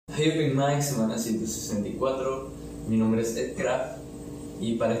Hive, semana 164. Mi nombre es Edcraft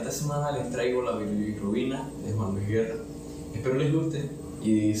y para esta semana les traigo la bilirrubina de Juan de Guerra. Espero les guste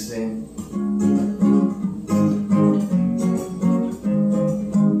y dice: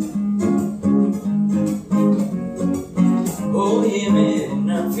 oye, me dio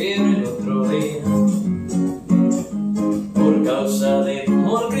una fiebre el otro día por causa de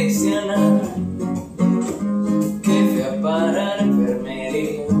tumor cristiana, que fui a parar a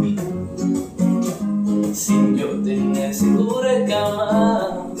enfermería sin yo tener seguro de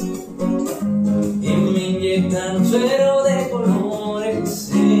cama, y me inyectaron suero de colores,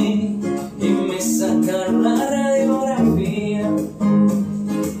 sí, y me sacaron la radiografía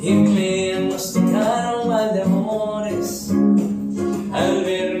y me diagnosticaron mal de amores. Al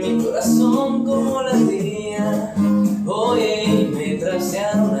ver mi corazón como latía, oye, y me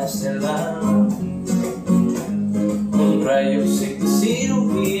trasearon hasta el alma con rayos X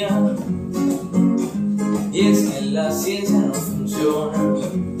cirugía. Y es que la ciencia no funciona,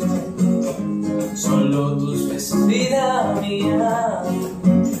 solo tus besos, vida mía.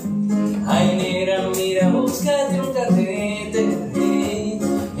 Ay, negra, mira, búscate un catéter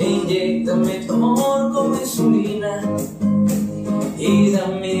e inyéctame tu amor como insulina y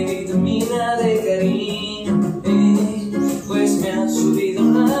dame vitamina de cariño, pues me ha subido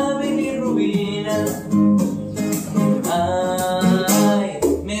la bilirrubina. Ay,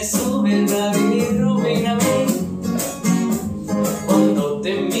 me sube la bilirrubina a mí cuando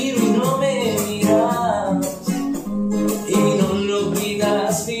te miro y no me miras, y no lo quita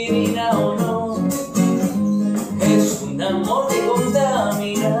aspirina o no, es un amor que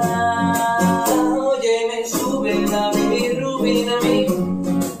contamina. Oye, me sube la bilirrubina a mí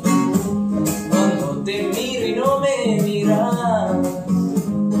cuando te miro y no me miras,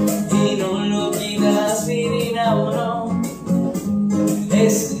 y no lo quita aspirina o no,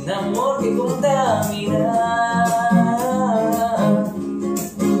 es un amor que contamina.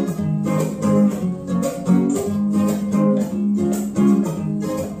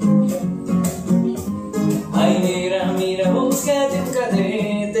 Ay, negra, mira, búscate un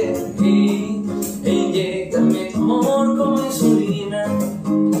catéter e inyéctame tu amor como insulina.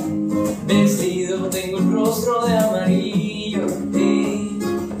 Vestido tengo el rostro de amarillo,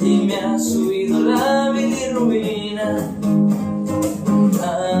 y me ha subido la bilirrubina.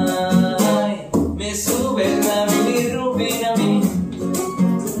 Ay, me sube la bilirrubina a mí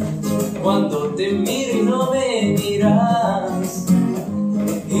cuando te miro y no me miras,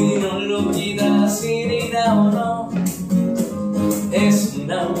 y no lo quita aspirina o no, es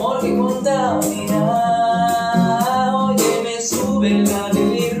un amor que contamina. Oye, me sube la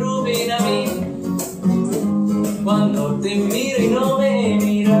bilirrubina a mí cuando te miro y no me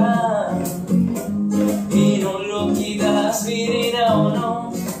miras, y no lo quita aspirina o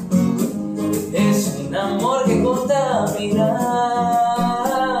no, es un amor que contamina.